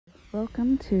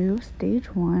Welcome to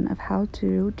stage 1 of how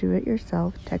to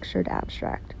do-it-yourself textured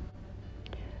abstract.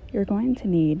 You're going to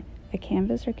need a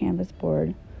canvas or canvas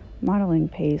board, modeling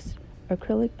paste,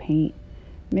 acrylic paint,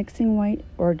 mixing white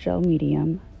or gel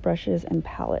medium, brushes, and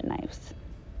palette knives.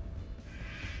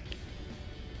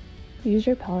 Use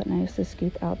your palette knives to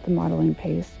scoop out the modeling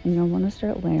paste, and you'll want to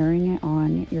start layering it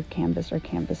on your canvas or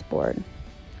canvas board.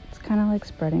 It's kind of like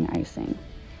spreading icing.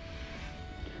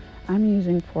 I'm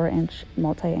using 4-inch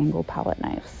multi-angle palette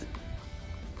knives.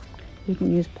 You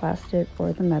can use plastic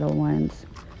or the metal ones,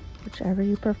 whichever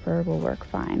you prefer will work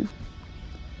fine.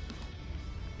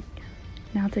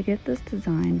 Now to get this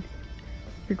design,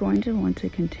 you're going to want to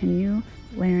continue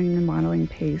layering the modeling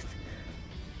paste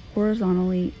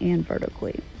horizontally and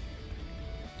vertically.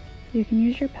 You can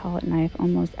use your palette knife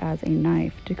almost as a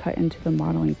knife to cut into the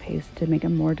modeling paste to make a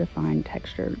more defined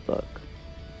textured look.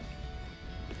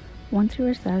 Once you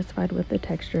are satisfied with the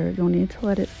texture, you'll need to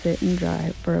let it sit and dry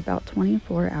for about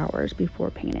 24 hours before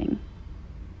painting.